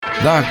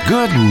The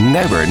Good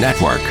Neighbor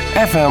Network,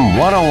 FM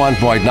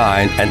 101.9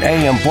 and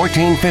AM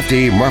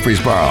 1450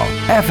 Murfreesboro,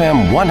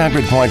 FM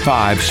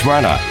 100.5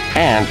 Smyrna,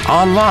 and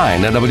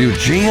online at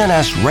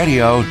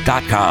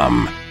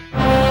WGNSradio.com.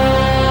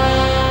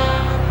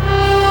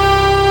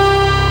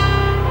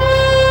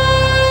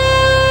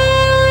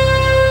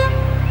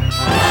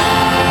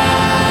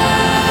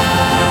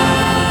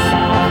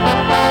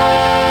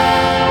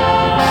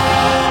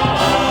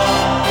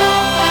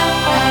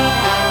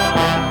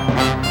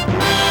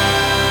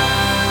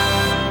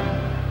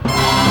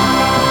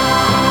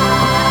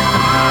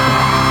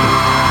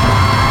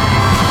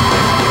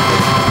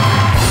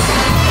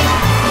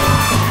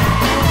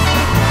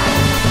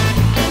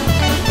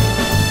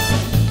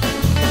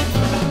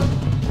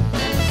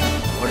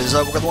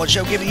 We're the one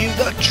show giving you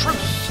the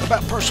truth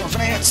about personal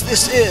finance.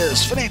 This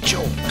is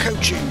Financial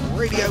Coaching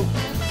Radio,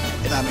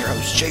 and I'm your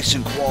host,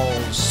 Jason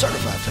Qualls,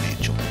 certified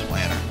financial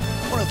planner,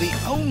 one of the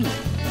only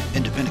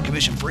independent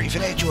commission-free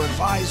financial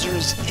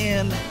advisors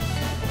in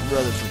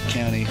Rutherford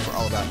County. For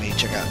all about me,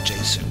 check out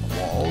Jason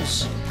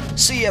Qualls,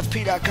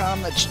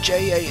 CFP.com. That's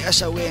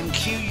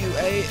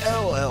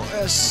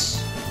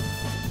JASONQUALLS,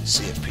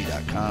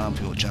 CFP.com.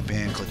 If you will jump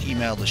in, click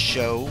email the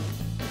show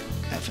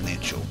at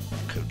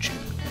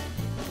financialcoaching.com.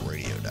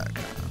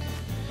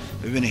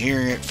 We've been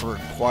hearing it for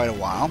quite a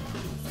while.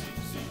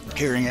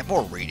 Hearing it,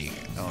 more reading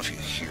it. I don't know if you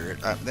hear it.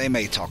 They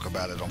may talk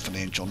about it on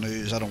financial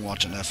news. I don't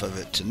watch enough of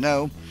it to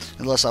know,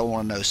 unless I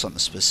want to know something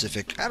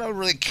specific. I don't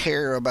really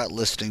care about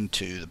listening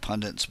to the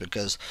pundits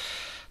because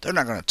they're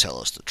not going to tell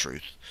us the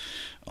truth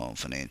on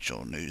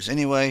financial news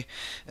anyway.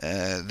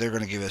 They're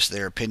going to give us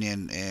their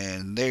opinion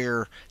and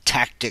their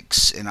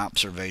tactics and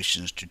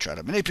observations to try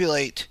to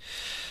manipulate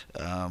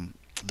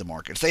the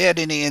market. If they had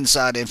any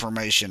inside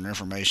information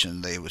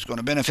that was going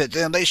to benefit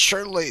them, they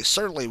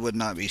certainly would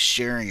not be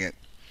sharing it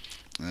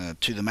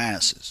to the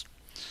masses.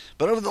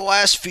 But over the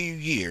last few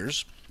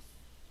years,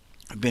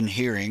 I've been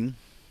hearing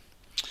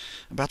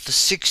about the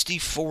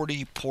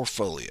 60-40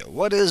 portfolio.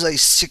 What is a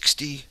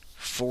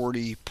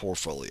 60-40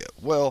 portfolio?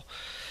 Well,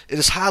 it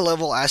is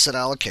high-level asset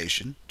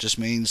allocation. Just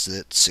means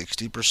that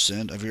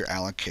 60% of your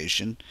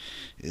allocation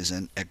is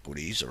in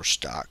equities or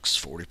stocks,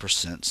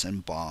 40% in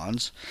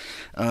bonds.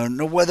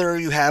 Whether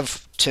you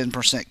have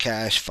 10%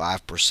 cash,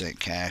 5%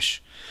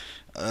 cash,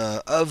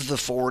 of the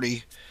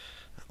 40,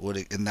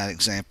 in that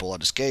example I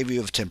just gave you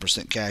of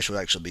 10% cash would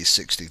actually be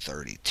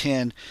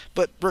 60-30-10.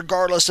 But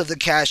regardless of the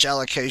cash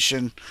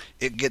allocation,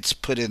 it gets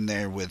put in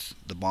there with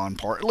the bond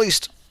part, at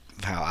least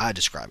how I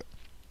describe it.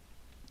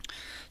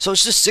 So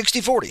it's just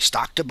 60-40,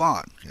 stock to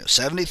bond.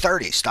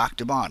 70-30, stock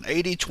to bond.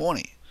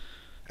 80-20,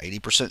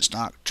 80%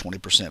 stock,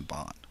 20%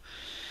 bond.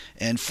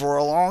 And for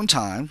a long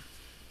time,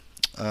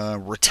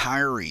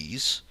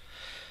 retirees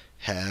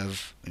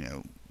have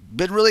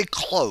been really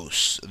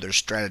close, their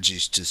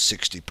strategies, to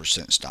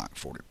 60% stock,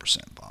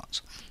 40%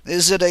 bonds.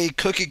 Is it a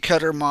cookie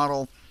cutter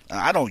model?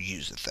 I don't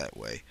use it that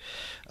way.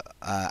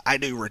 I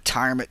do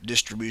retirement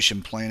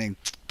distribution planning,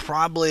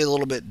 probably a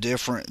little bit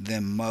different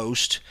than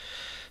most.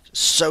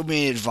 So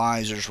many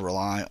advisors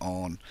rely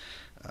on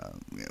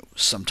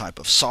some type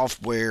of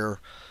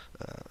software,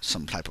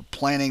 some type of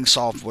planning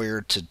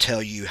software to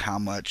tell you how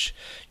much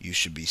you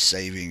should be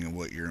saving and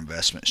what your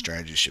investment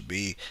strategy should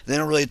be. They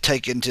don't really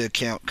take into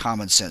account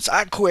common sense.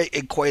 I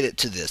equate it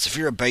to this. If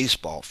you're a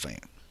baseball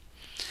fan,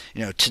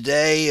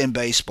 today in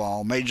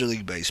baseball, Major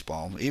League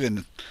Baseball,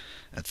 even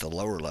at the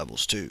lower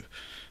levels too,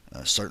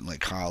 certainly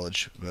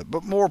college,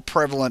 but more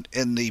prevalent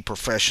in the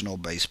professional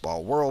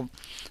baseball world,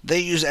 they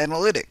use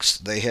analytics.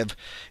 They have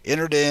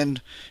entered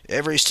in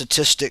every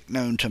statistic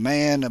known to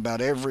man about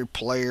every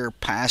player,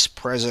 past,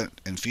 present,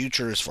 and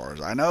future, as far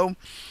as I know,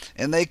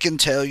 and they can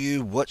tell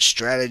you what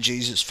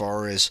strategies as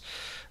far as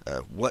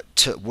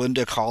when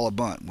to call a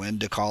bunt, when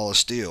to call a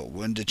steal,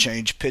 when to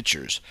change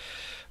pitchers,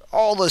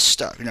 all this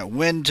stuff.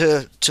 When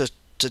to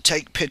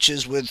take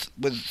pitches with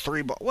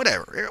three balls,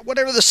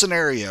 whatever the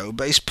scenario,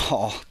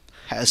 baseball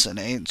has an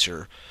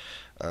answer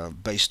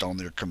based on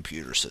their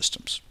computer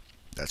systems.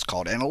 That's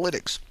called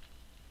analytics.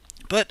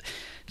 But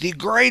the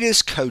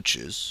greatest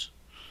coaches,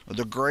 or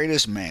the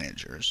greatest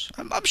managers,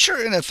 I'm sure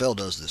NFL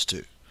does this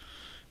too,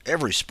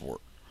 every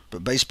sport,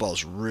 but baseball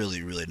is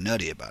really, really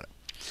nutty about it.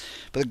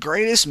 But the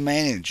greatest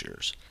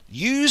managers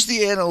use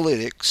the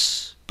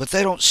analytics, but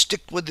they don't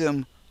stick with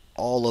them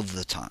all of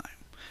the time.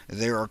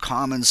 There are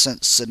common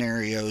sense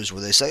scenarios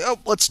where they say,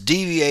 let's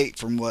deviate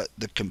from what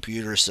the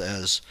computer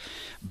says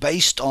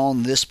based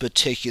on this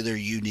particular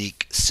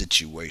unique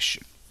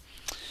situation.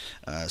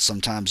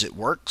 Sometimes it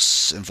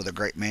works, and for the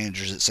great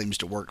managers it seems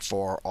to work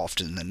far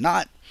often than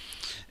not.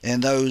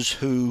 And those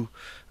who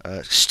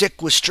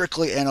stick with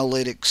strictly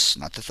analytics,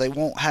 not that they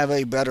won't have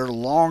a better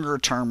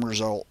longer-term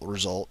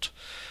result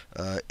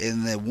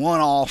in the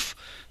one-off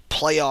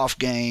playoff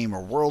game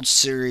or World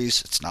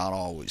Series, it's not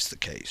always the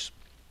case.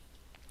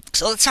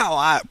 So that's how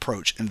I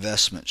approach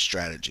investment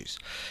strategies.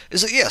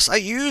 Is that yes, I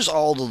use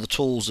all of the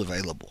tools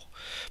available,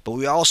 but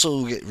we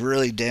also get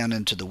really down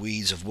into the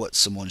weeds of what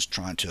someone's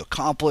trying to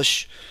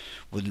accomplish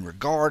with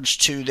regards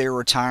to their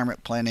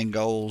retirement planning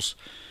goals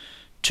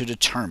to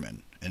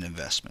determine an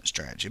investment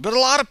strategy. But a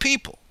lot of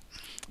people,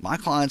 my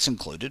clients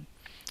included,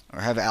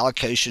 have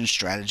allocation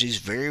strategies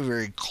very,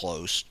 very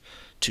close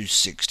to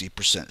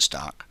 60%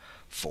 stock,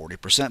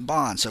 40%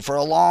 bonds. So for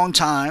a long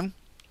time,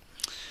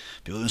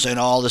 people have been saying,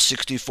 oh, the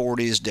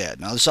 60-40 is dead.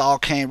 Now, this all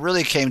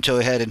really came to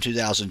a head in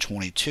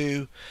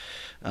 2022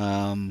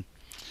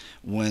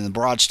 when the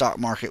broad stock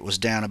market was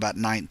down about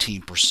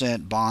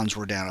 19%, bonds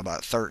were down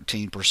about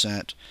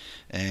 13%,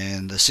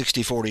 and the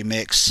 60-40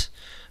 mix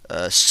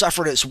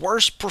suffered its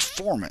worst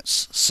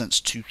performance since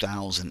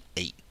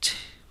 2008.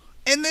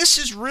 And this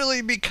is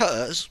really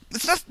because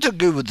it's nothing to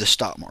do with the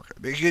stock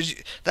market, because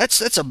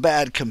that's a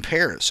bad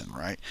comparison,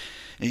 right?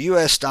 And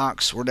U.S.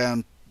 stocks were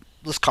down,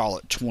 let's call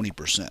it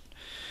 20%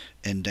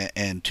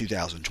 in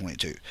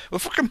 2022.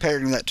 If we're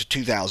comparing that to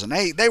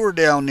 2008, they were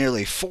down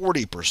nearly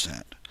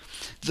 40%.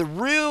 The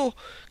real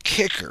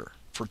kicker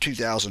for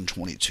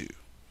 2022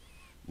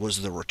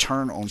 was the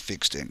return on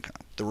fixed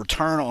income, the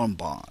return on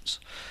bonds,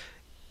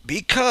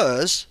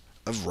 because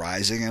of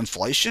rising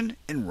inflation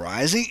and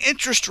rising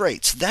interest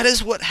rates. That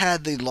is what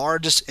had the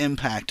largest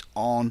impact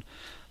on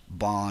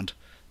bond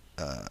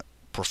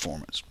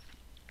performance.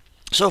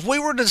 So if we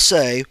were to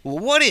say, well,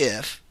 what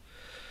if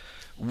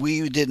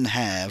we didn't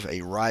have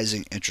a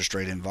rising interest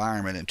rate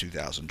environment in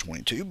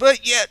 2022,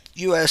 but yet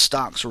U.S.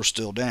 stocks were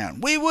still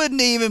down? We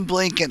wouldn't even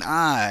blink an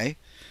eye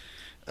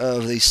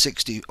of the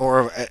 60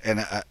 or in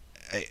a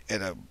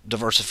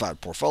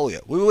diversified portfolio.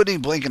 We wouldn't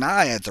even blink an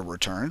eye at the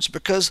returns,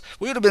 because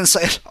we would have been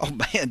saying, oh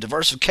man,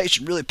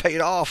 diversification really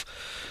paid off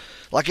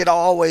like it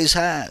always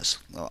has.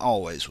 Well,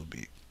 always would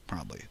be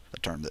probably a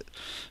term that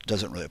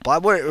doesn't really apply,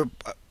 where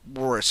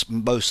it's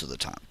most of the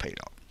time paid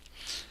off.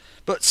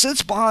 But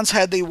since bonds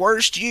had the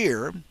worst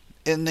year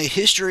in the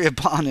history of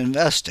bond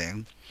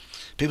investing,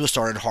 people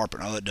started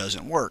harping, oh, it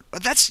doesn't work.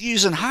 But that's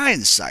using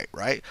hindsight,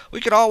 right? We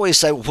could always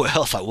say,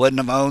 well, if I wouldn't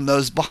have owned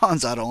those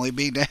bonds, I'd only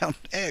be down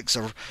X.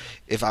 Or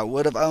if I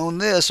would have owned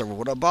this or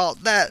would have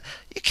bought that.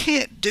 You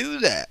can't do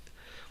that.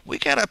 We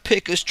got to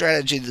pick a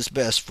strategy that's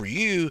best for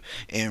you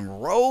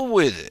and roll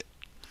with it.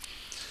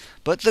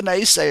 But the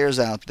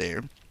naysayers out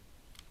there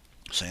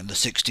saying the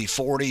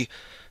 60-40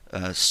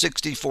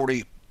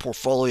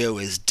 portfolio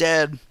is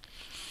dead,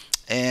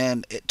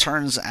 and it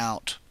turns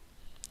out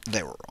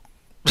they were wrong.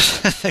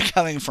 They're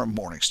coming from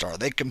Morningstar.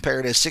 They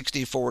compared a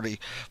 60-40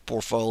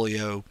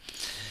 portfolio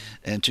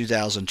in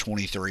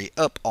 2023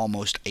 up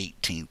almost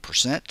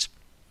 18%,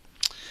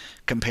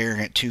 comparing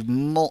it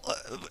to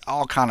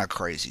all kind of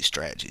crazy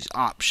strategies: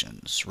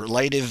 options,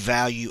 relative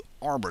value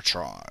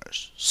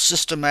arbitrage,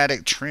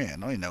 systematic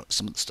trend. I don't even know what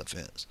some of the stuff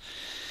is.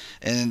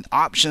 And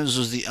options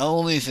was the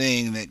only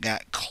thing that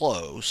got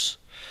close.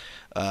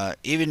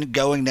 Even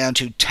going down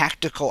to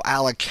tactical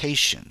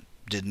allocation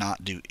did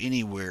not do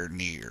anywhere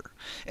near.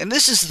 And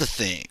this is the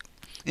thing.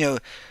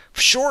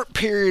 Short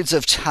periods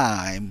of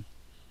time,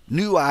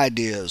 new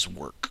ideas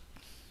work.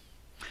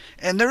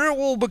 And there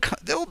will become,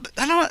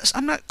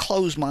 I'm not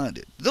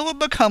closed-minded. There will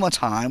become a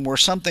time where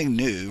something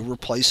new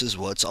replaces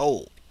what's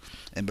old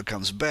and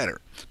becomes better.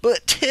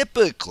 But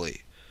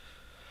typically,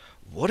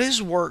 what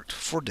has worked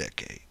for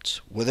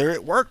decades, whether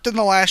it worked in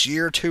the last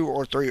year, 2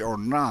 or 3 or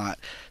not,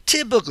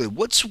 typically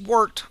what's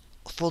worked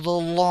for the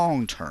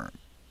long term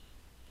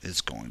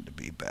is going to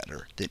be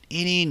better than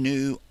any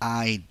new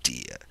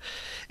idea.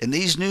 And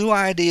these new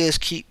ideas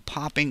keep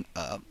popping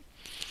up,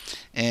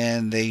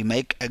 and they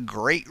make a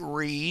great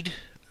read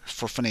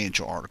for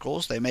financial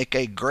articles. They make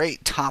a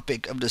great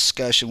topic of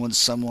discussion when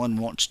someone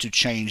wants to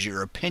change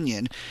your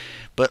opinion.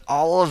 But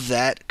all of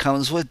that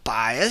comes with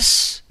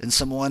bias and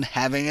someone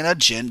having an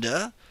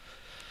agenda.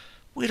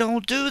 We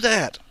don't do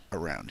that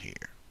around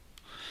here.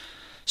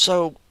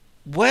 So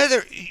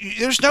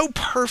there's no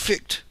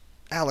perfect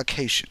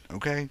allocation,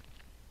 okay?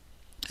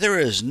 There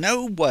is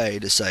no way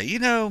to say,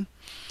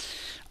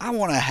 I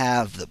want to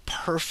have the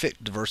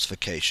perfect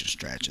diversification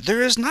strategy.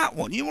 There is not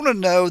one. You want to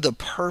know the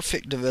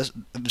perfect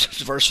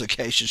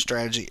diversification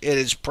strategy, it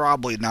is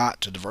probably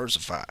not to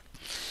diversify.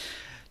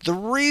 The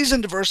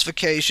reason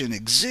diversification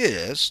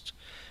exists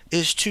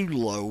is to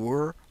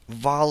lower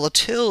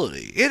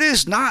volatility. It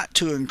is not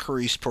to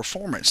increase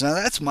performance. Now,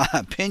 that's my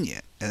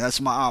opinion, and that's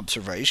my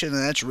observation,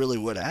 and that's really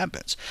what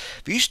happens.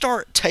 If you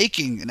start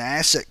taking an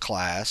asset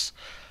class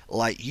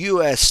like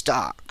U.S.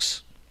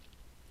 stocks,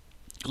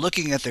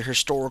 looking at their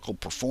historical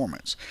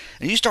performance,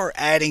 and you start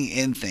adding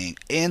in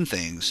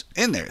things,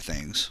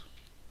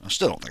 I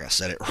still don't think I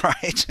said it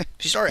right. If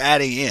you start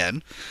adding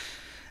in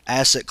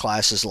asset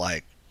classes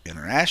like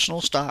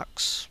international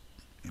stocks,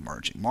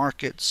 emerging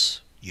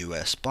markets,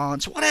 U.S.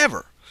 bonds,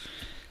 whatever,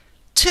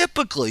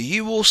 typically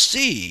you will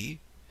see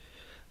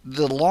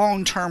the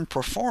long-term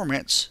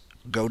performance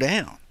go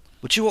down.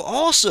 But you will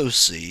also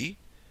see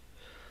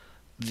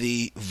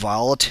the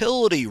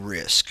volatility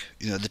risk,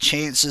 the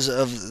chances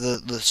of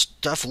the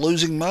stuff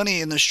losing money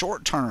in the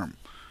short term,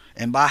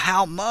 and by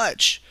how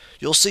much,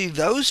 you'll see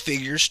those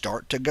figures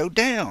start to go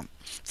down.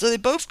 So they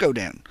both go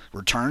down.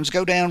 Returns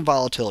go down,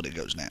 volatility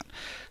goes down.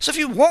 So if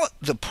you want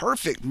the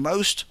perfect,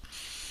 most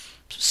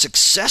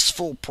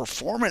successful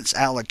performance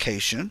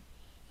allocation,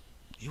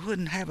 you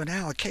wouldn't have an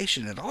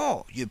allocation at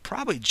all. You'd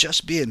probably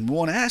just be in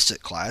one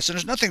asset class, and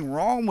there's nothing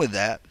wrong with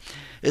that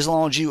as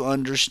long as you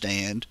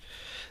understand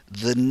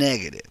the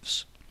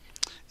negatives.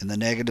 And the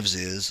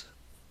negatives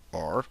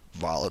are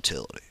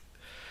volatility.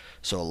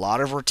 So a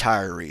lot of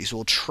retirees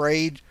will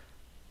trade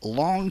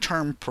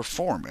long-term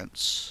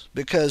performance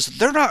because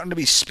they're not going to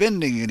be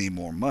spending any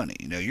more money.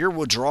 Your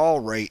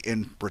withdrawal rate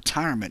in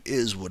retirement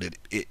is what it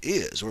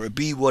is, or it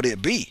be what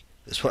it be,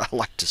 is what I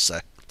like to say.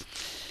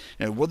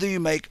 Whether you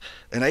make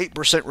an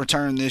 8%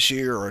 return this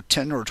year or a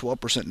 10 or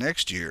 12%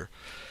 next year,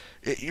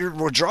 your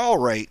withdrawal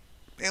rate,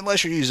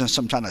 unless you're using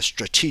some kind of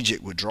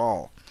strategic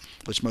withdrawal,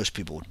 which most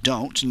people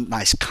don't, it's a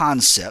nice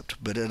concept,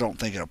 but I don't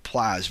think it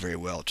applies very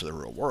well to the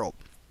real world.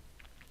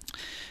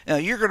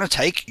 You're going to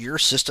take your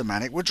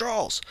systematic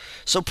withdrawals.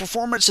 So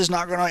performance is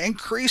not going to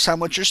increase how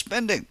much you're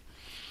spending.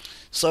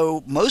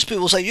 So most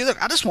people say,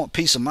 look, I just want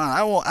peace of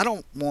mind. I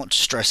don't want to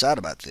stress out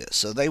about this.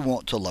 So they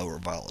want to lower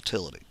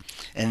volatility.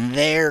 And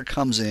there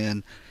comes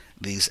in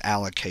these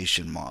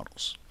allocation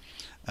models.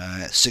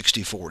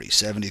 60-40,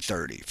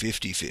 70-30,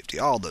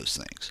 50-50, all those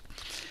things.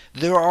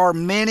 There are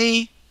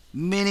many,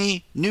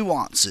 many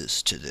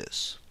nuances to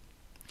this.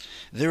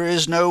 There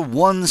is no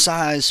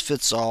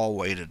one-size-fits-all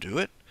way to do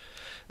it.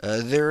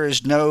 There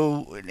is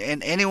no,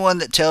 and anyone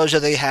that tells you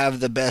they have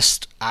the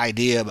best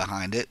idea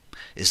behind it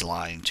is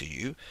lying to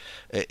you.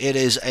 It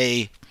is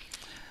a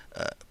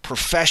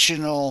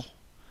professional,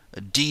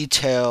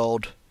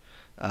 detailed,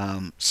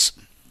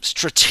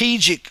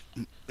 strategic,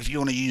 if you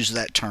want to use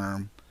that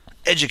term,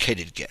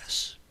 educated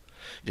guess.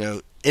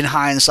 In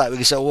hindsight, we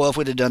can say, well, if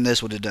we'd have done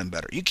this, we'd have done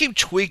better. You keep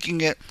tweaking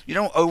it. You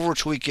don't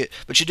over-tweak it,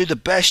 but you do the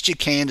best you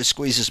can to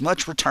squeeze as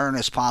much return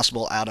as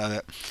possible out of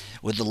it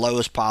with the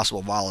lowest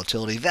possible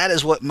volatility. That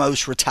is what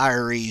most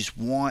retirees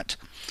want,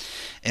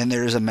 and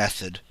there is a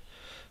method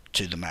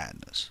to the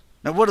madness.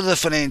 Now, what do the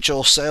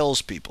financial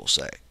salespeople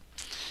say?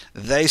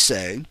 They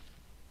say,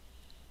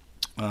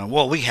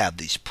 well, we have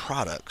these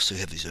products. We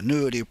have these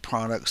annuity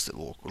products that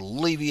will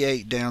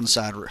alleviate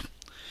downside risk.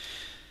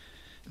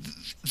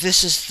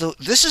 This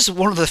is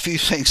one of the few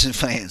things in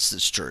finance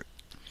that's true.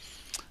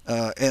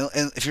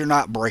 And if you're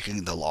not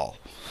breaking the law,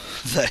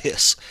 that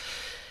is.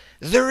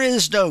 There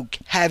is no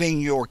having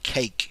your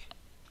cake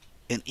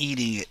and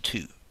eating it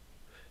too.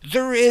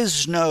 There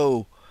is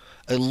no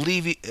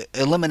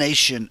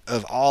elimination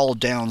of all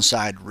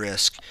downside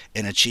risk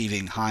and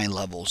achieving high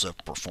levels of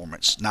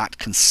performance, not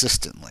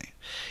consistently.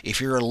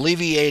 If you're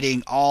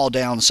alleviating all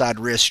downside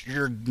risk,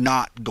 you're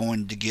not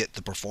going to get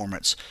the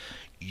performance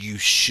you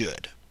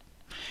should.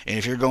 And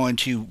if you're going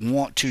to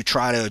want to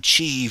try to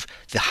achieve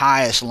the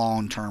highest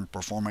long-term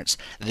performance,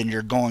 then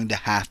you're going to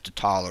have to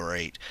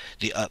tolerate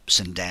the ups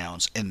and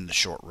downs in the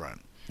short run.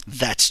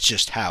 That's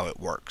just how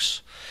it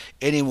works.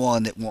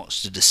 Anyone that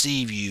wants to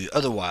deceive you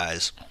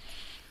otherwise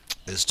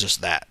is just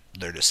that.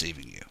 They're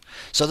deceiving you.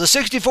 So the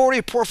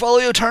 60-40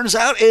 portfolio, turns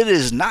out it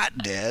is not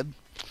dead.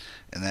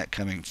 And that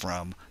coming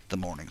from the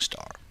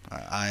Morningstar.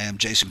 I am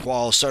Jason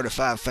Qualls,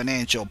 Certified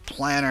Financial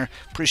Planner.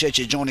 Appreciate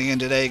you joining in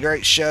today.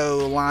 Great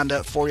show lined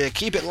up for you.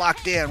 Keep it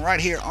locked in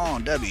right here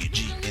on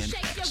WGNS.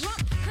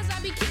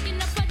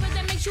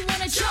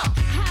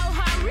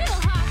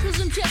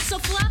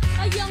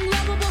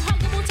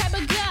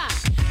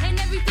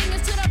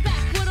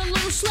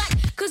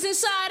 Cause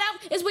inside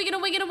out is wicked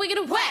and wicked and wicked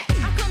and whack.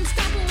 I come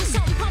stopping with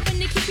something pumping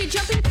to keep you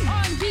jumping.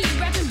 R&B,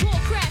 rapping, bull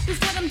crap is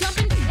what I'm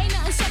dumping. Ain't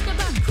nothing sucked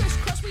about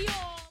crisscross we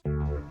all.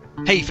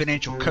 Hey,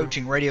 Financial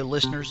Coaching Radio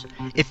listeners.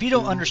 If you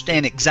don't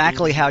understand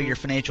exactly how your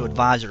financial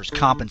advisor is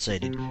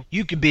compensated,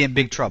 you could be in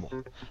big trouble.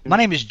 My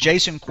name is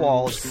Jason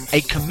Qualls,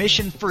 a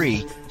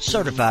commission-free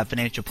certified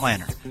financial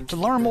planner. To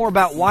learn more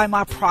about why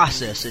my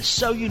process is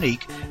so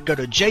unique, go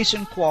to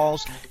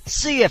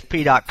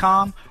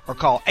jasonquallscfp.com or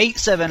call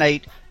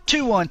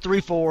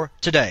 878-2134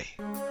 today.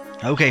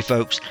 Okay,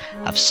 folks,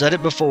 I've said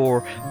it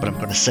before, but I'm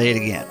going to say it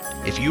again.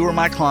 If you were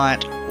my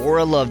client or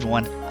a loved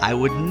one, I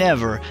would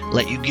never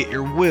let you get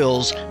your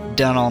wills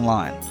done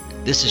online.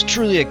 This is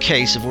truly a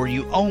case of where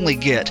you only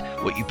get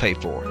what you pay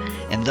for,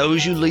 and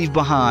those you leave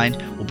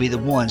behind will be the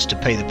ones to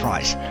pay the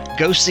price.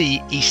 Go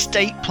see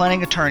estate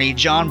planning attorney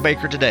John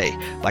Baker today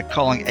by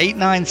calling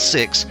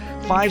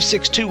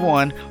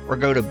 896-5621 or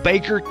go to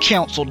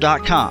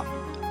bakercounsel.com.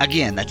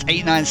 Again, that's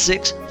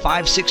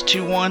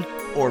 896-5621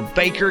 or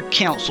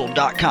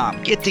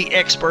bakercounsel.com. Get the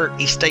expert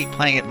estate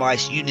planning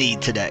advice you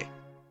need today.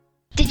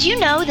 Did you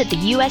know that the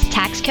U.S.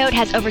 tax code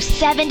has over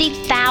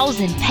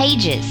 70,000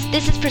 pages?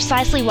 This is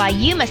precisely why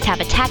you must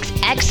have a tax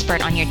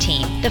expert on your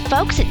team. The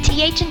folks at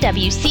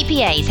TH&W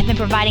CPAs have been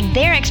providing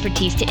their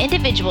expertise to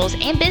individuals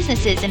and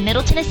businesses in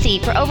Middle Tennessee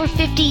for over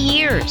 50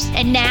 years.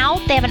 And now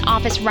they have an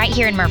office right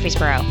here in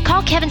Murfreesboro.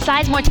 Call Kevin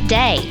Sizemore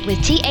today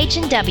with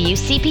TH&W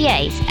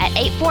CPAs at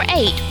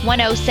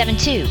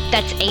 848-1072.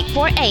 That's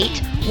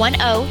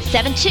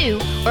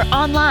 848-1072 or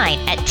online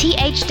at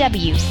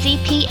thwcpa.com.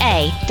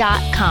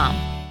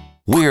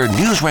 We're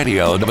News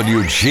Radio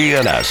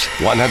WGNS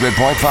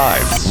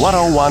 100.5,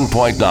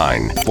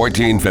 101.9,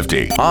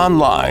 1450.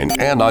 Online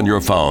and on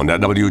your phone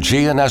at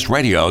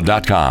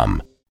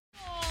WGNSradio.com.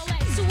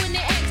 So when they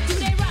ask, do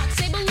they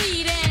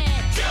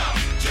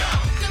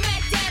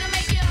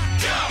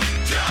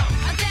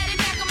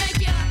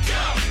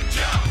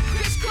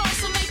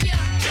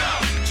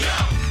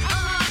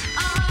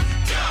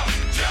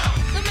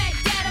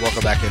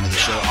back into the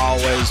show.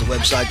 Always, the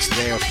website's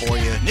there for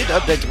you. Need to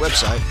update the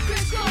website.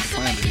 We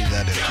plan to do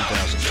that in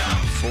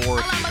 2024.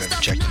 If you've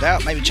ever checked it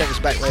out, maybe check us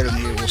back later in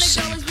the year. We'll see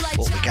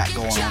what we got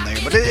going on there.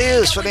 But it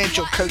is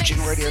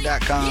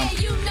financialcoachingradio.com.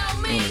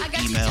 You want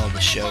to email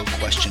the show,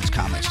 questions,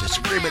 comments,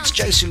 disagreements.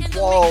 Jason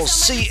Qualls,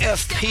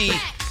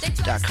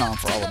 CFP.com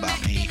for all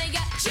about me.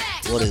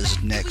 What is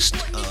next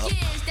up?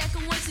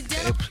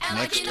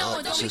 Next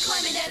up is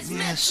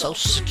Social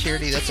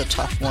Security. That's a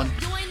tough one.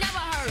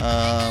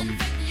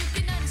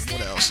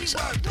 What else is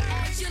out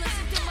there?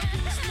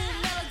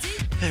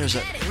 There's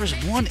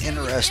one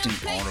interesting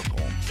article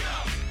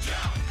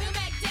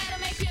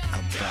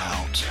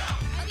about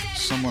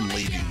someone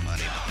leaving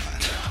money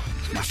behind.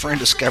 My friend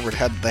discovered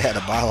they had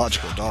a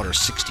biological daughter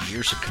 60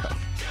 years ago.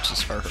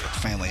 Just her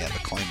family had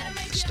a claim on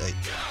the estate.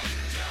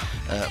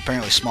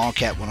 Apparently, small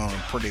cap went on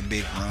a pretty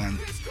big run.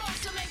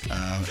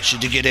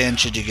 Should you get in?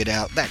 Should you get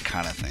out? That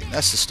kind of thing.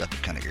 That's the stuff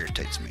that kind of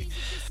irritates me.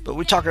 But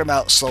we're talking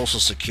about Social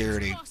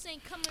Security,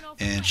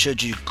 and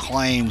should you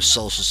claim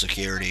Social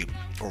Security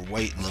or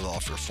wait and live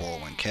off your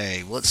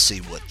 401k? Let's see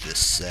what this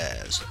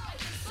says.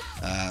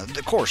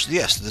 Of course,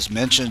 yes, this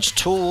mentions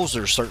tools.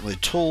 There's certainly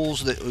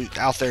tools that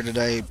out there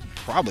today,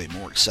 probably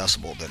more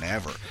accessible than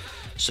ever,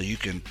 so you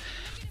can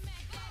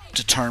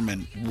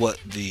determine what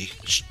the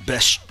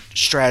best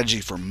strategy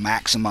for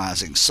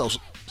maximizing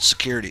Social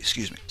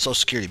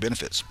Security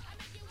benefits.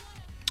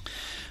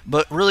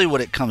 But really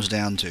what it comes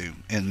down to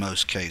in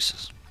most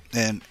cases,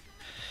 and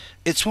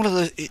it's one of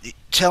the,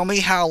 tell me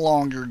how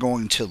long you're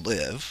going to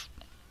live,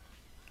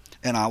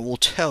 and I will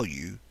tell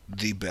you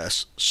the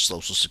best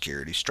Social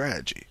Security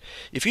strategy.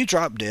 If you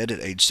drop dead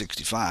at age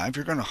 65,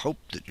 you're going to hope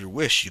that you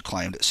wish you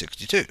claimed at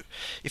 62.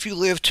 If you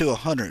live to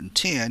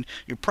 110,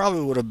 you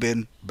probably would have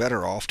been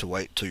better off to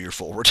wait till your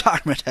full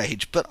retirement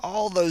age. But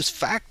all those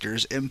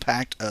factors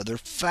impact other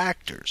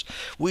factors.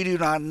 We do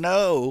not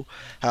know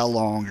how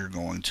long you're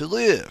going to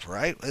live,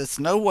 right? There's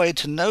no way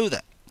to know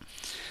that.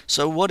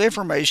 So what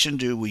information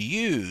do we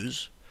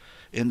use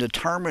in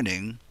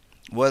determining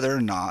whether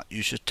or not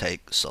you should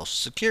take Social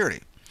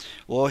Security?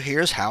 Well,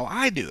 here's how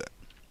I do it.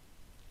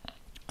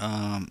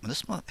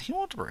 This month, he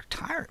wants to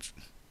retire.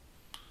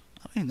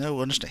 I don't even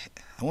know. Understand?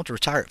 I want to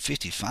retire at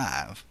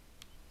 55.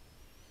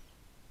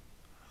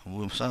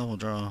 We'll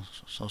draw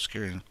Social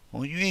Security.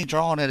 Well, you ain't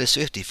drawing it at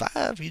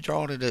 55. You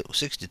drawing it at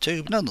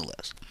 62. But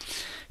nonetheless,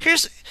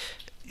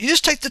 you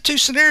just take the two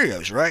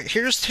scenarios, right?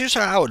 Here's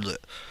how I would do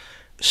it.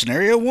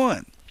 Scenario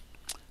one: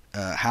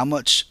 how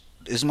much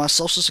is my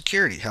Social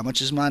Security? How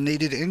much is my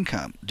needed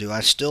income? Do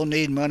I still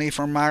need money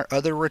from my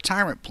other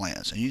retirement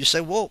plans? And you just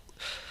say, well,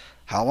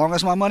 how long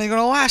is my money going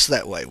to last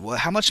that way? Well,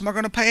 how much am I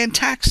going to pay in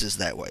taxes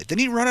that way? Then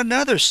you run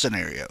another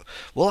scenario.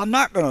 Well, I'm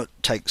not going to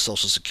take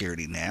Social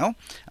Security now.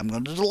 I'm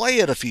going to delay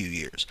it a few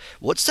years.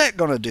 What's that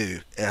going to do?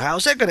 How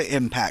is that going to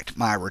impact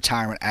my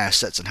retirement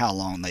assets and how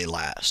long they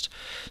last?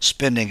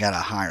 Spending at a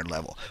higher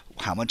level.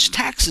 How much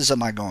taxes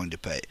am I going to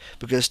pay?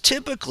 Because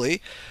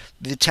typically,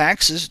 the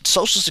taxes,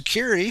 Social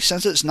Security,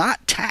 since it's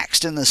not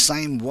taxed in the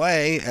same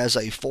way as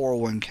a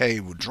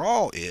 401k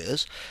withdrawal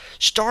is,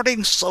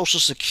 starting Social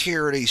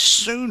Security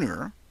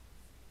sooner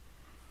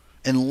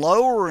and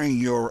lowering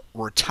your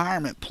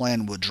retirement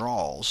plan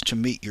withdrawals to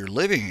meet your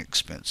living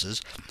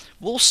expenses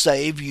will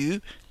save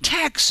you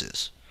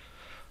taxes.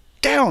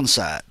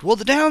 Downside. Well,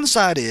 the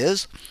downside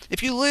is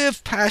if you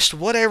live past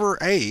whatever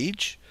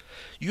age,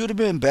 you would have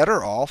been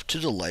better off to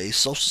delay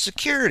Social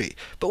Security.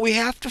 But we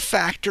have to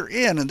factor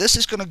in, and this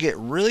is going to get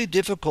really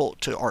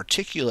difficult to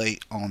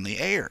articulate on the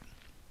air.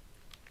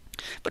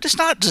 But it's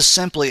not just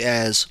simple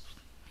as,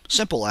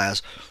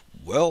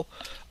 well,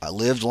 I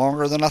lived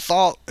longer than I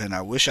thought, and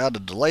I wish I'd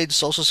have delayed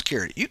Social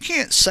Security. You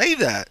can't say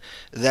that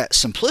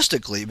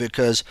simplistically,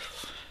 because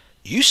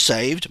you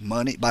saved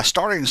money by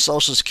starting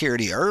Social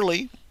Security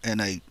early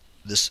in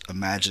this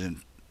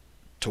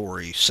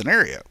imaginatory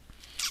scenario.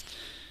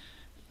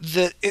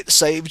 That it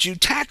saved you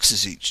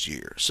taxes each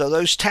year. So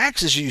those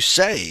taxes you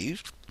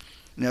saved,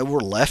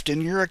 were left in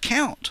your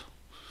account,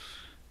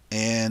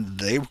 and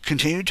they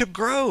continue to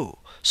grow.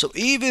 So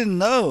even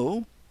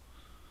though,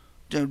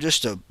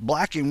 just a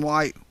black and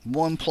white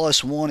 1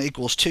 + 1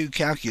 = 2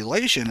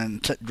 calculation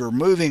and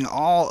removing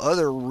all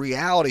other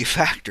reality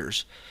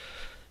factors,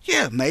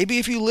 yeah, maybe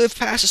if you lived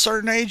past a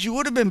certain age, you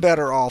would have been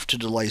better off to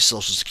delay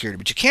Social Security.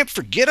 But you can't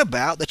forget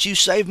about that you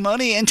saved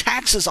money in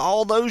taxes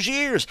all those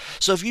years.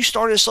 So if you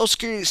started Social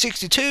Security at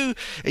 62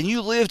 and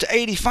you lived to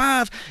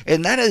 85,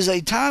 and that is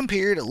a time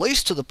period, at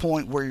least to the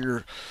point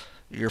where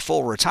your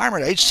full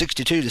retirement age,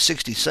 62 to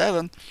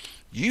 67,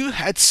 you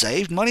had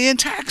saved money in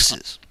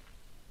taxes.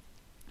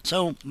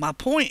 So my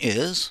point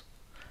is,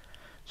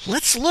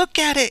 let's look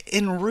at it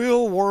in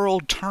real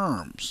world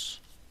terms.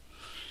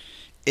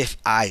 If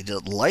I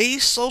delay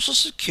Social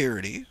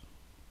Security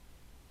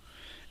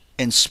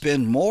and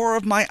spend more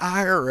of my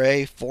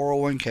IRA,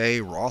 401k,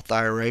 Roth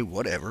IRA,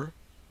 whatever,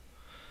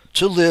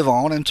 to live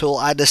on until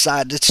I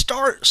decide to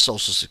start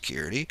Social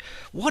Security,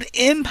 what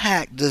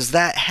impact does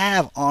that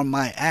have on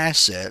my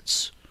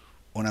assets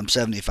when I'm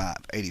 75,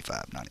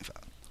 85, 95?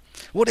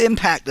 What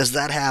impact does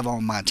that have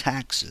on my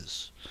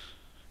taxes?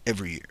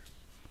 every year.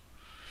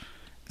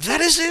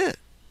 That is it.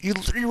 You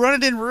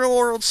run it in real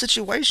world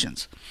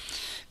situations.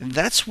 And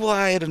that's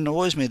why it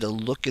annoys me to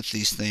look at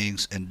these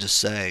things and just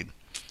say,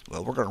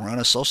 well, we're going to run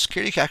a Social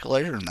Security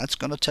calculator and that's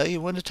going to tell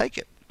you when to take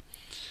it.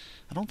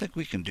 I don't think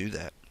we can do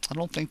that. I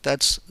don't think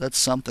that's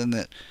something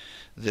that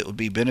would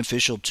be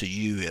beneficial to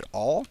you at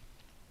all.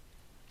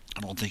 I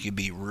don't think it'd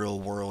be a real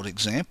world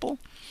example.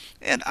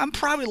 And I'm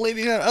probably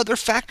leaving out other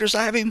factors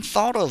I haven't even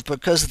thought of,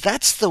 because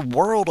that's the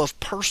world of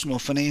personal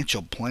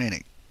financial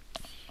planning.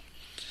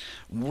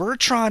 We're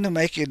trying to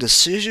make a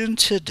decision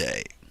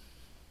today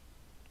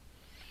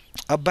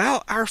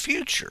about our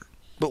future,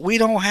 but we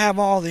don't have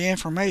all the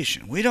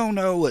information. We don't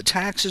know what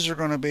taxes are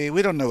going to be.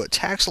 We don't know what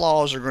tax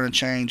laws are going to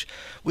change.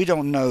 We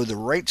don't know the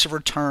rates of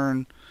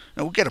return.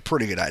 Now, we get a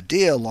pretty good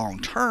idea long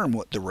term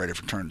what the rate of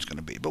return is going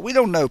to be, but we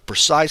don't know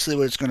precisely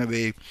what it's going to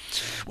be.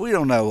 We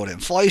don't know what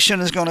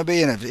inflation is going to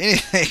be, and if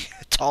anything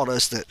taught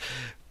us that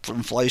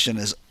inflation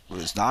is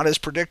not as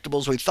predictable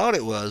as we thought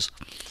it was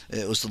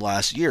the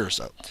last year or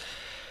so.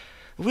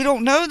 We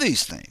don't know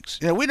these things.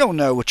 We don't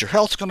know what your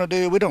health's going to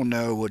do. We don't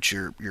know what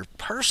your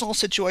personal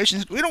situation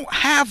is. We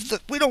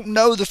don't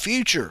know the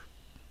future,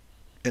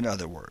 in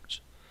other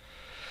words.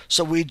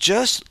 So we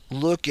just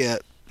look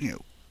at,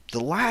 the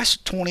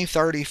last 20,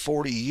 30,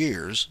 40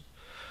 years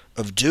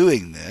of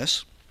doing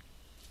this,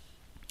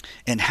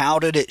 and how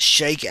did it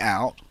shake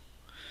out?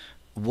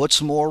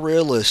 What's more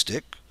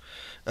realistic?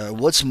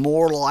 What's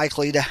more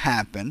likely to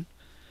happen?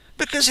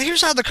 Because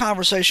here's how the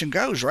conversation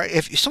goes, right?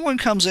 If someone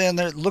comes in,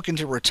 they're looking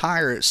to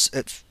retire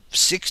at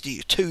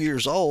 62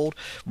 years old,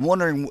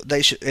 wondering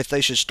if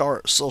they should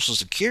start Social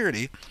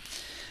Security,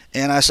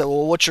 and I said,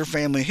 well, what's your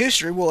family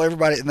history? Well,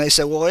 everybody, and they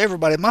say, well,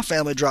 everybody in my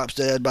family drops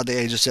dead by the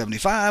age of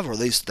 75, or at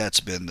least that's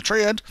been the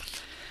trend.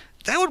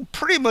 That would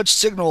pretty much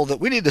signal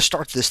that we need to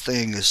start this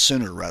thing as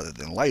sooner rather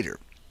than later,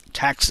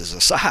 taxes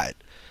aside.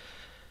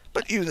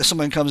 But if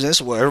someone comes in and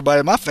says, well, everybody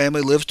in my family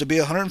lives to be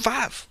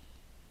 105.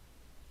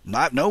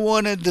 No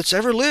one that's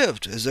ever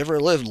lived has ever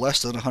lived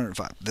less than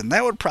 105. Then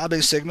that would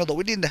probably signal that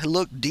we need to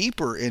look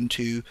deeper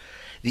into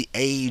the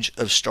age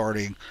of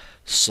starting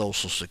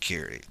Social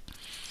Security.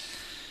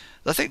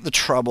 I think the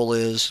trouble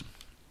is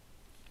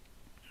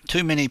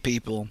too many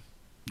people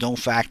don't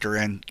factor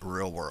in the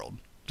real world.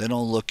 They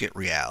don't look at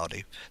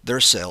reality. They're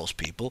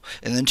salespeople.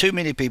 And then too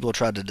many people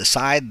try to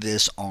decide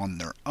this on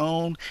their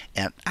own.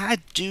 And I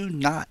do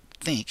not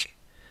think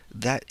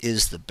that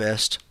is the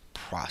best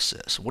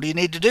process. What do you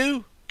need to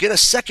do? Get a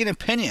second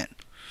opinion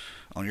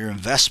on your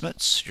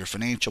investments, your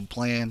financial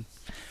plan,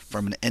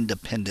 from an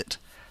independent,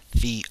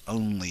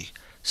 fee-only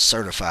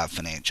certified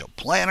financial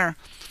planner.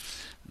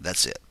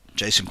 That's it.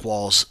 Jason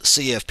Qualls,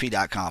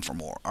 CFP.com for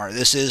more. All right,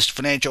 this is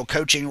Financial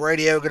Coaching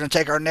Radio. Going to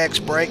take our next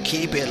break.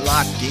 Keep it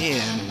locked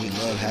in. We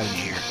love having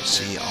you here.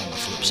 See you on the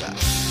flip side.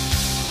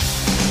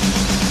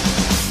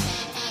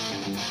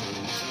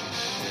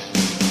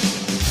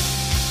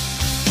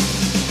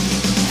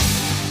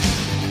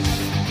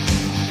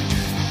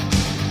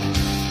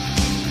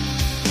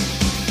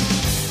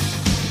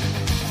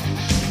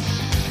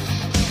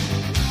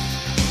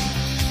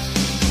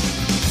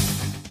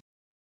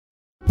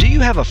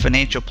 You have a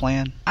financial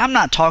plan? I'm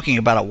not talking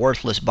about a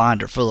worthless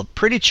binder full of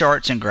pretty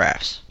charts and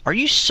graphs. Are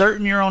you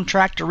certain you're on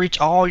track to reach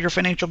all your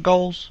financial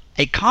goals?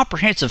 A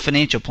comprehensive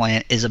financial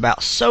plan is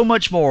about so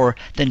much more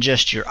than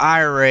just your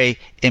IRA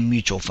and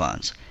mutual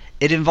funds.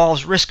 It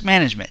involves risk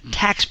management,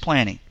 tax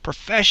planning,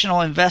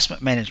 professional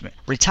investment management,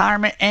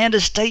 retirement, and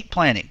estate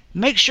planning.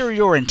 Make sure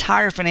your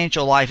entire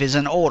financial life is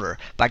in order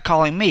by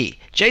calling me,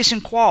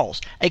 Jason Qualls,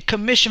 a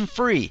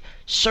commission-free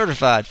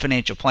certified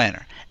financial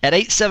planner, at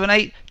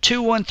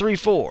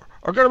 878-2134,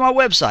 or go to my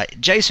website,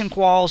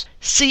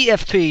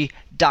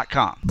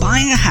 jasonquallscfp.com.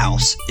 Buying a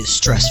house is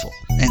stressful,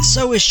 and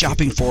so is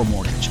shopping for a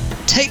mortgage.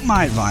 Take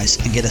my advice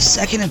and get a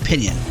second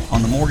opinion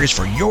on the mortgage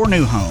for your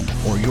new home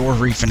or your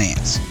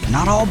refinance.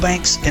 Not all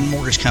banks and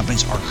mortgage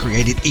companies are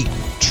created equal.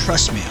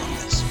 Trust me on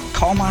this.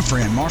 Call my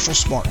friend Marshall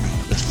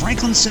Sparkman with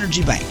Franklin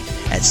Synergy Bank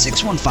at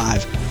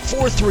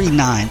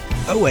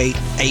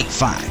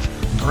 615-439-0885.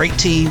 Great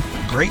team,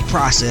 great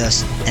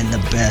process, and the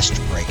best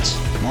rates.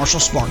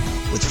 Marshall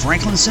Sparkman with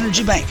Franklin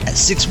Synergy Bank at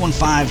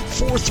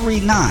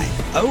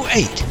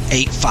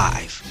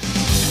 615-439-0885.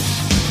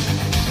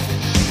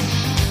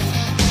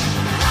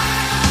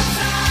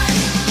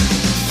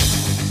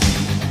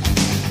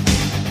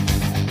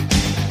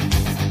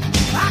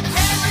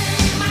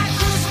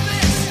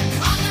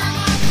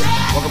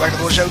 Welcome back to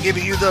the show,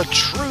 giving you the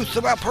truth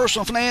about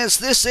personal finance.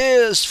 This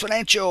is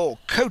Financial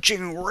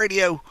Coaching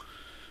Radio.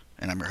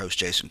 And I'm your host,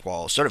 Jason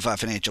Qualls, certified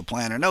financial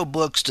planner. No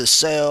books to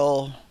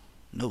sell,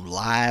 no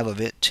live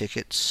event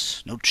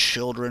tickets, no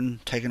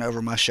children taking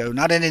over my show.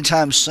 Not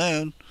anytime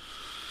soon.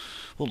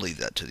 We'll leave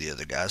that to the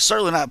other guys.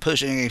 Certainly not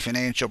pushing any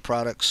financial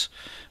products.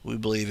 We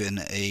believe in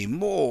a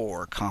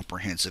more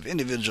comprehensive,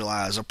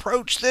 individualized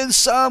approach than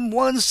some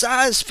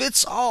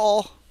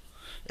one-size-fits-all.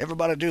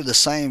 Everybody do the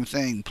same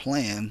thing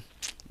plan.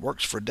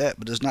 Works for debt,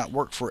 but does not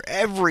work for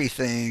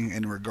everything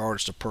in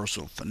regards to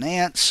personal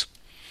finance.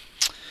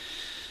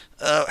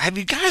 Have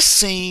you guys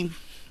seen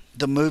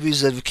the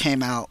movies that have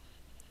came out,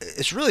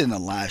 it's really in the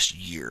last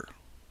year,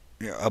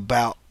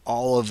 about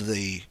all of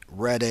the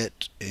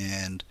Reddit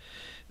and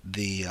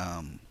the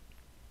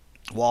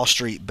Wall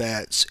Street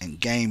Bets and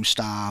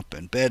GameStop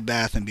and Bed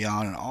Bath and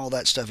Beyond and all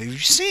that stuff. If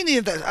you've seen any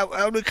of that,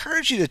 I would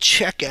encourage you to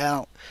check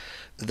out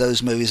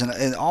those movies.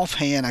 And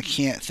offhand, I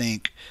can't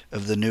think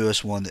of the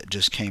newest one that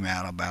just came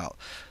out about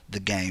the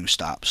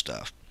GameStop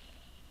stuff.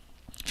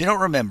 If you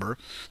don't remember,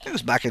 I think it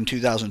was back in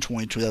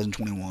 2020,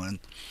 2021.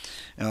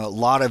 A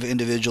lot of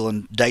individual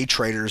and day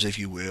traders, if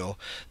you will,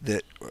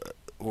 that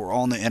were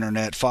on the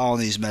internet following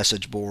these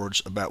message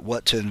boards about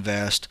what to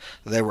invest.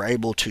 They were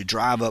able to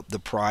drive up the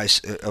price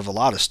of a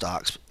lot of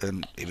stocks,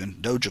 and even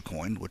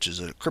Dogecoin, which is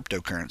a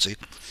cryptocurrency,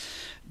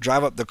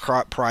 drive up the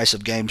price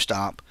of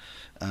GameStop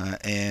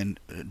and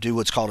do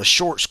what's called a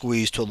short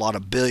squeeze to a lot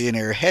of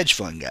billionaire hedge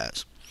fund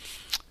guys.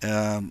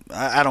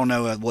 I don't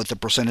know what the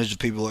percentage of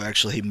people who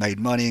actually made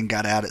money and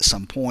got out at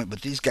some point,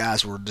 but these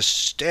guys were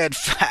just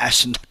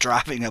steadfast in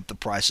driving up the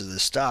price of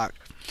this stock.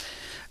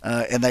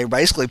 And they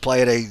basically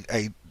played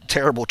a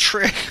terrible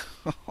trick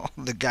on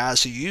the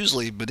guys who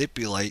usually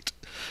manipulate,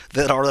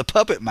 that are the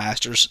puppet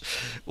masters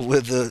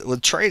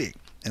with trading.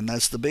 And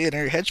that's the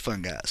billionaire hedge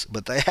fund guys.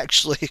 But they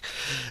actually,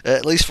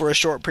 at least for a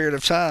short period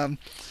of time,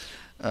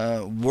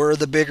 were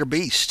the bigger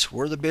beast,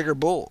 were the bigger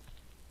bull.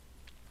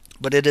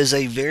 But it is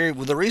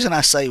the reason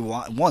I say,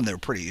 one, they're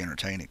pretty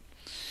entertaining.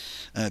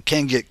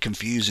 Can get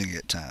confusing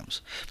at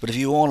times. But if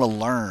you want to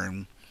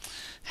learn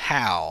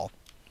how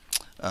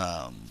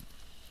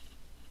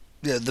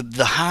the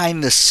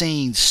behind the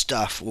scenes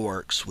stuff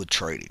works with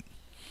trading.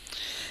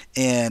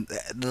 And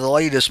the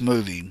latest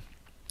movie,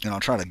 and I'll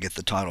try to get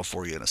the title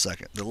for you in a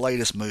second. The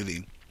latest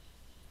movie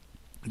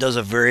does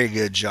a very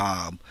good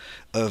job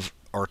of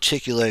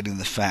articulating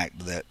the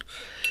fact that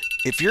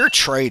if you're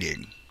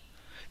trading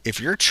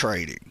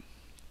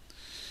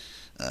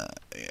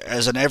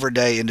as an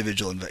everyday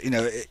individual,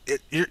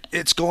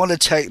 it's going to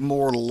take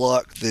more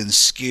luck than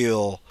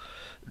skill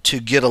to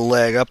get a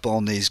leg up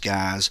on these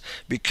guys,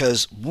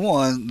 because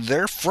one,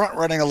 they're front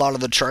running a lot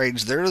of the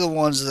trades. They're the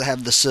ones that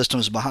have the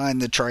systems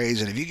behind the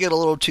trades, and if you get a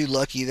little too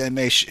lucky, they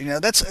may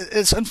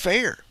it's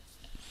unfair.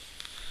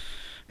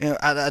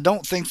 I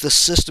don't think the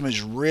system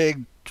is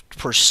rigged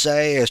per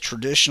se as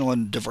traditional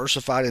and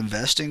diversified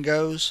investing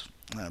goes,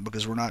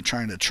 because we're not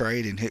trying to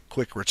trade and hit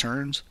quick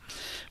returns.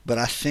 But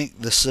I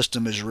think the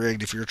system is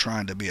rigged if you're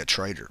trying to be a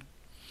trader.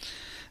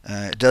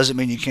 It doesn't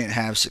mean you can't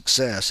have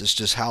success. It's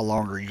just how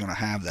long are you going to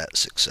have that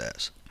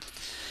success?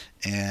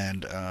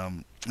 And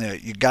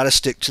you got to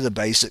stick to the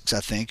basics, I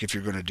think, if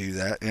you're going to do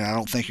that. And I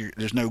don't think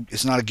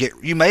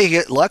you may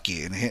get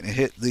lucky and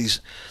hit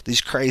these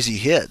crazy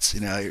hits.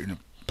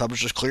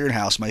 Publishers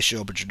Clearinghouse may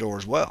show up at your door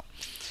as well.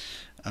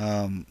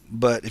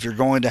 But if you're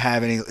going to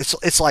have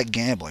it's like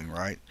gambling,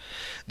 right?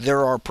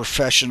 There are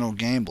professional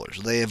gamblers.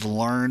 They have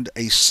learned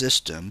a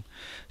system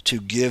to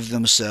give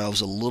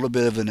themselves a little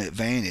bit of an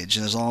advantage,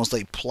 and as long as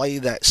they play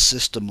that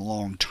system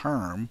long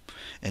term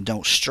and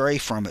don't stray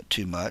from it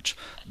too much,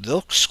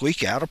 they'll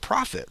squeak out a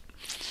profit.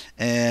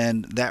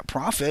 And that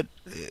profit,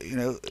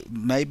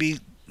 may be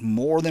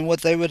more than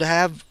what they would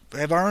have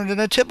earned in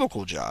a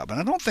typical job. And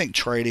I don't think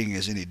trading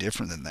is any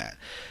different than that.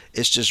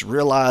 It's just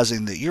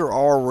realizing that you're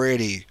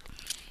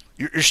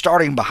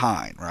starting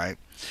behind, right?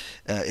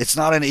 It's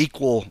not an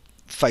equal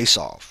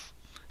face-off.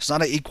 It's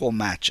not an equal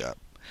matchup.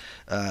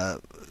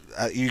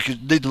 You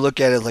need to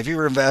look at it like if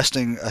you're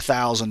investing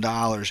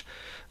 $1,000,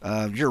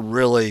 you're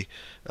really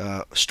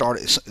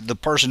starting. The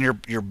person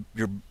you're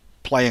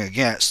playing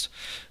against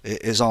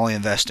is only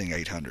investing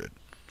 $800,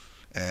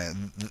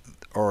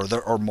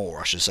 or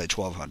more. I should say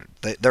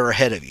 $1,200. They're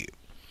ahead of you,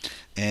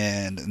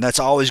 and that's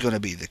always going to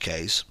be the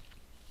case.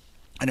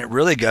 And it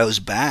really goes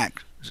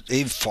back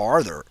even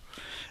farther.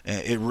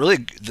 It really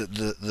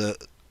the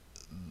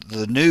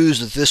news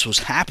that this was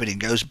happening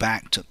goes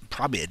back to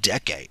probably a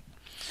decade.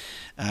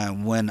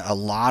 When a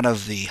lot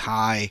of the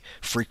high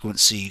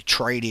frequency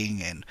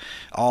trading and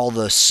all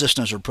the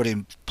systems were put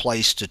in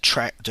place to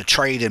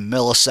trade in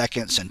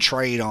milliseconds and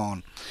trade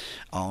on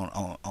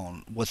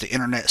what the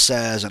internet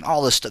says and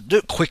all this stuff, do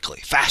it quickly,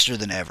 faster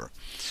than ever,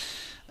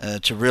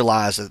 to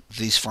realize that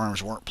these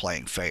firms weren't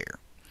playing fair,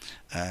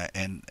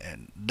 and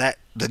that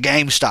the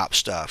GameStop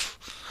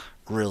stuff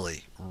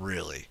really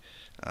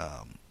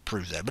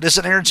proves that. But it's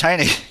an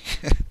entertaining.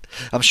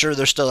 I'm sure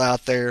they're still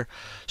out there,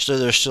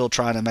 they're still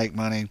trying to make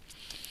money.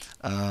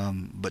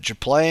 But you're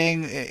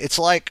playing. It's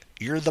like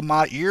you're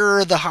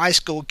the high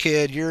school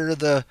kid. You're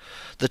the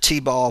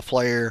t-ball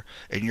player,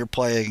 and you're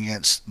playing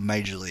against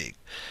Major League.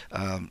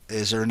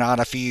 Is there not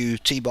a few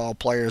t-ball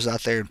players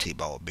out there?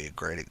 T-ball would be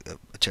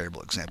a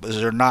terrible example. Is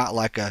there not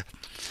like a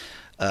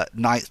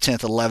 9th,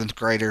 10th, 11th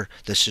grader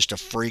that's just a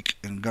freak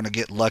and going to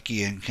get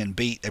lucky and can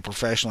beat a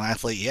professional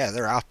athlete? Yeah,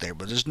 they're out there,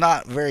 but it's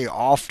not very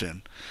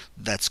often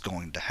that's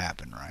going to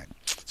happen, right?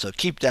 So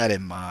keep that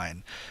in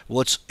mind.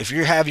 If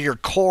you have your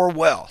core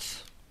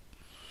wealth,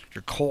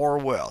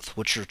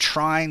 what you're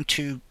trying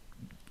to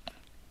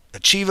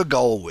achieve a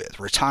goal with,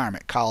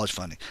 retirement, college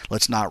funding,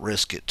 let's not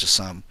risk it to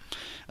some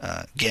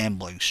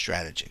gambling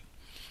strategy.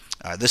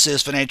 This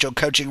is Financial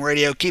Coaching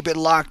Radio. Keep it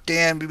locked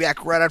in. Be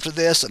back right after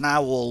this, and I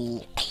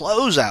will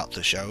close out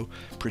the show.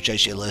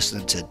 Appreciate you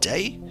listening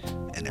today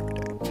and every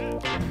day.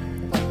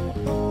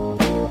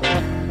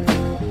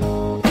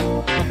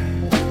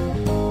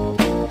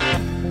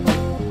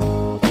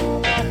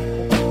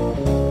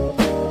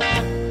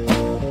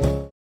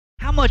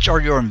 How much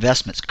are your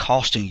investments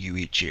costing you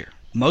each year?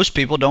 Most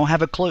people don't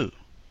have a clue.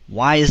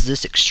 Why is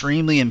this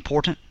extremely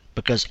important?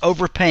 Because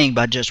overpaying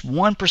by just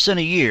 1%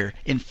 a year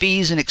in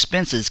fees and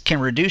expenses can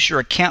reduce your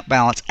account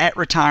balance at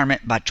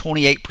retirement by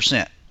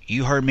 28%.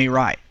 You heard me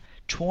right.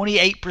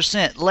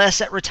 28% less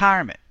at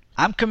retirement.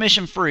 I'm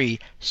commission-free,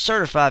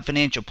 certified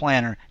financial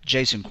planner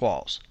Jason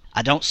Qualls.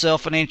 I don't sell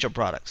financial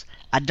products.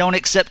 I don't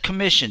accept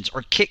commissions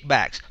or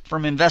kickbacks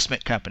from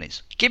investment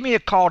companies. Give me a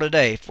call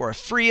today for a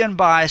free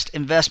unbiased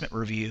investment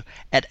review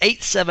at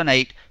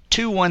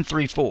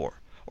 878-2134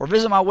 or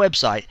visit my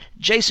website,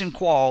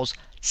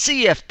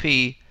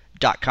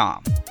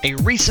 jasonquallscfp.com. A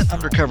recent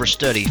undercover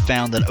study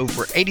found that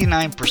over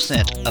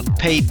 89% of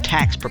paid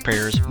tax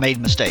preparers made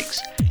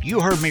mistakes.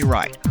 You heard me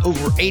right,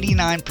 over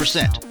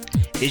 89%.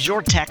 Is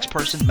your tax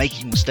person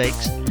making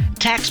mistakes?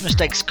 Tax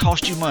mistakes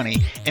cost you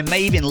money and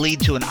may even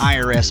lead to an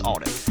IRS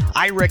audit.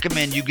 I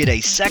recommend you get a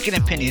second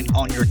opinion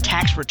on your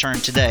tax return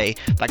today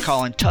by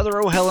calling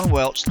Tuthero Helen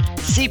Welch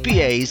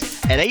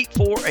CPAs at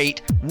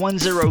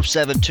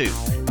 848-1072.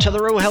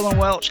 Tuthero Helen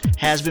Welch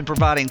has been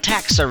providing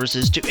tax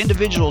services to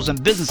individuals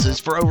and businesses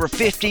for over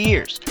 50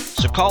 years.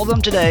 So call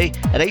them today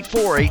at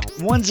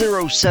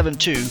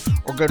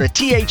 848-1072 or go to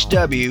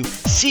thwcpa.com.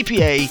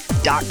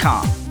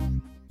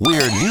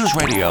 We're News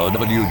Radio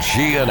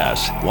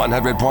WGNS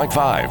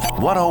 100.5,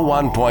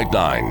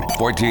 101.9,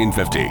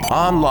 1450.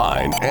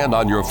 Online and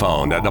on your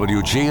phone at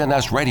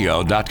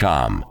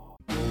WGNSradio.com.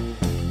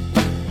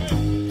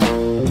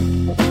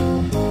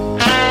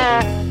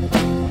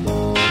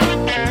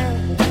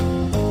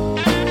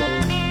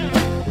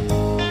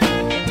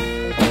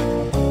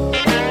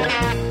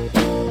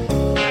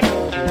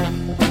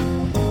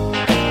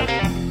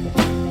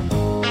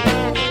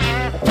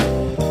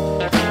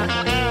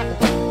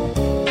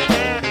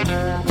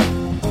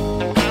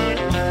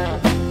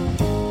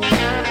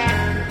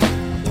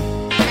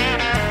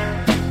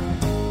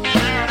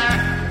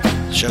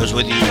 Show's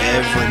with you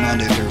every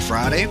Monday through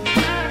Friday.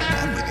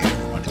 I'm with you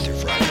every Monday through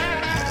Friday,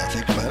 now that I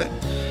think about it.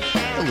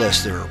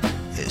 Unless there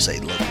is a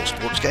local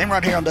sports game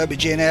right here on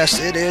WGNS.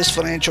 It is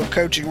Financial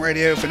Coaching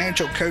Radio.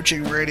 Financial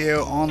Coaching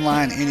Radio,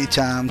 online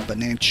anytime.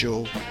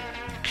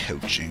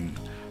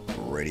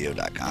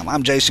 FinancialCoachingRadio.com.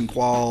 I'm Jason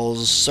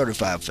Qualls,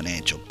 certified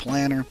financial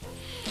planner.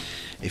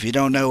 If you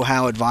don't know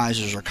how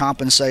advisors are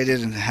compensated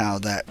and how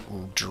that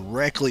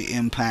directly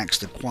impacts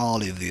the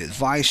quality of the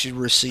advice you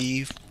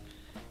receive,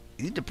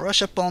 you need to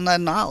brush up on that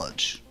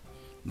knowledge.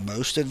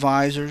 Most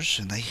advisors,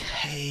 and they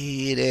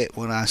hate it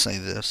when I say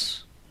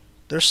this,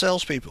 they're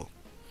salespeople.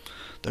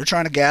 They're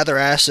trying to gather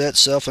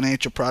assets, sell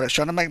financial products,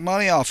 trying to make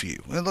money off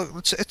you. And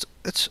look,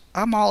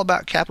 I'm all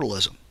about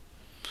capitalism.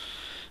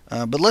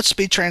 But let's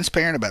be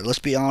transparent about it. Let's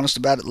be honest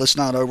about it. Let's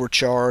not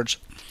overcharge.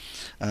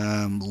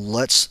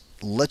 Let's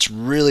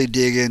really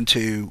dig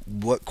into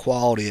what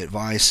quality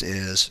advice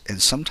is. And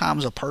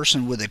sometimes a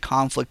person with a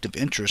conflict of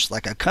interest,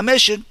 like a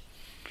commission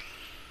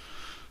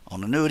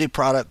on annuity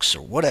products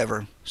or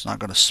whatever, it's not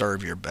going to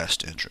serve your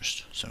best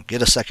interest. So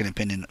get a second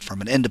opinion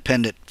from an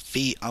independent,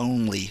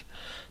 fee-only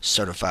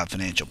certified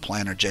financial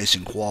planner,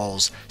 Jason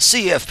Qualls,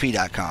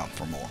 CFP.com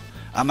for more.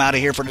 I'm out of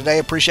here for today.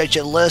 Appreciate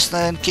you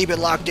listening. Keep it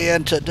locked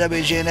in to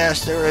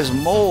WGNS. There is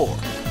more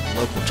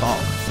local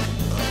talk